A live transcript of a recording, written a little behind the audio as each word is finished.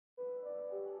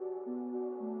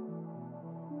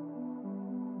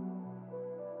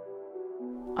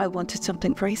I wanted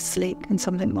something very sleek and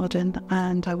something modern,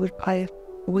 and I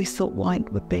always thought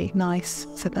white would be nice.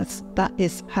 So that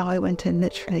is how I went in,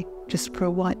 literally, just for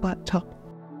a white worktop.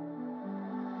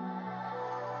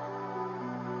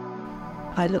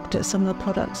 I looked at some of the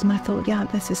products and I thought, yeah,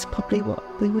 this is probably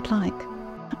what we would like.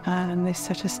 And they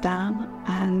set us down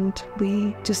and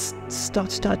we just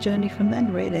started our journey from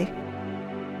then, really.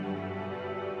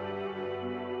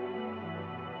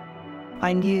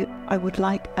 I knew I would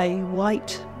like a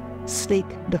white, sleek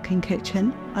looking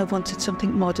kitchen. I wanted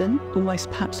something modern, almost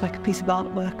perhaps like a piece of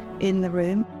artwork in the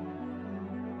room.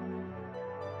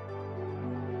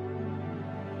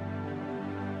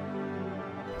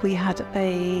 We had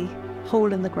a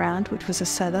hole in the ground, which was a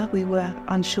cellar. We were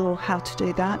unsure how to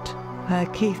do that.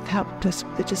 Keith helped us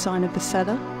with the design of the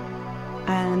cellar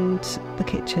and the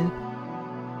kitchen.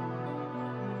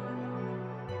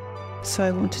 So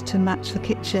I wanted to match the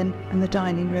kitchen and the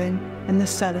dining room and the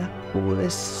cellar all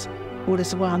as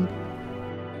one.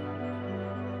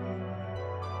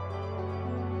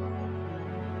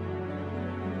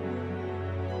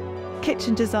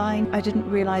 Kitchen design, I didn't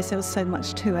realise there was so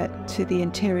much to it, to the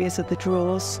interiors of the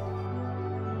drawers.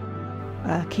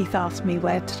 Keith asked me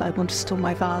where did I want to store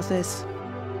my vases,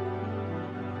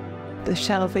 the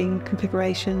shelving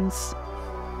configurations,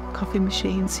 coffee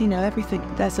machines, everything.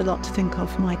 There's a lot to think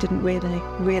of, and I didn't really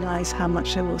realise how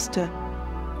much there was to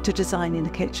design in the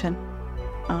kitchen.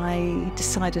 I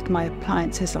decided my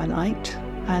appliances I liked,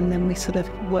 and then we sort of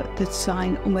worked the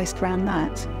design almost around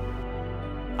that.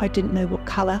 I didn't know what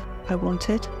colour I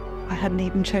wanted. I hadn't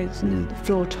even chosen the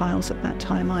floor tiles at that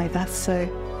time either, so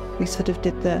we sort of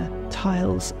did the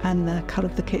tiles and the colour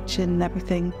of the kitchen and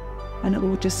everything, and it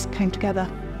all just came together.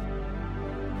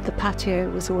 The patio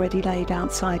was already laid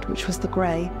outside, which was the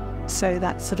grey, so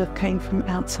that sort of came from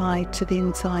outside to the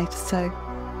inside, so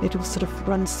it all sort of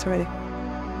runs through.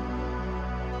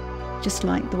 Just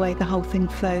like the way the whole thing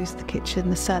flows, the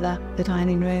kitchen, the cellar, the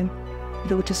dining room,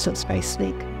 it all just looks very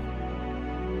sleek.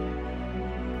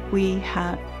 We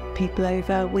have people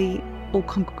over, we all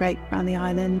congregate around the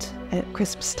island. At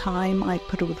Christmas time, I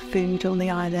put all the food on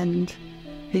the island.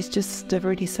 It's just a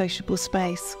really sociable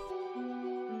space.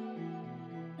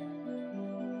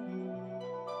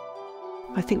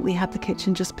 I think we had the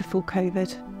kitchen just before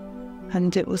COVID,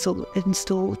 and it was all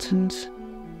installed, and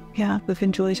yeah, we've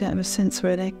enjoyed it ever since,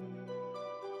 really.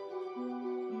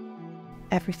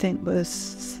 Everything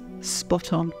was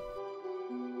spot on.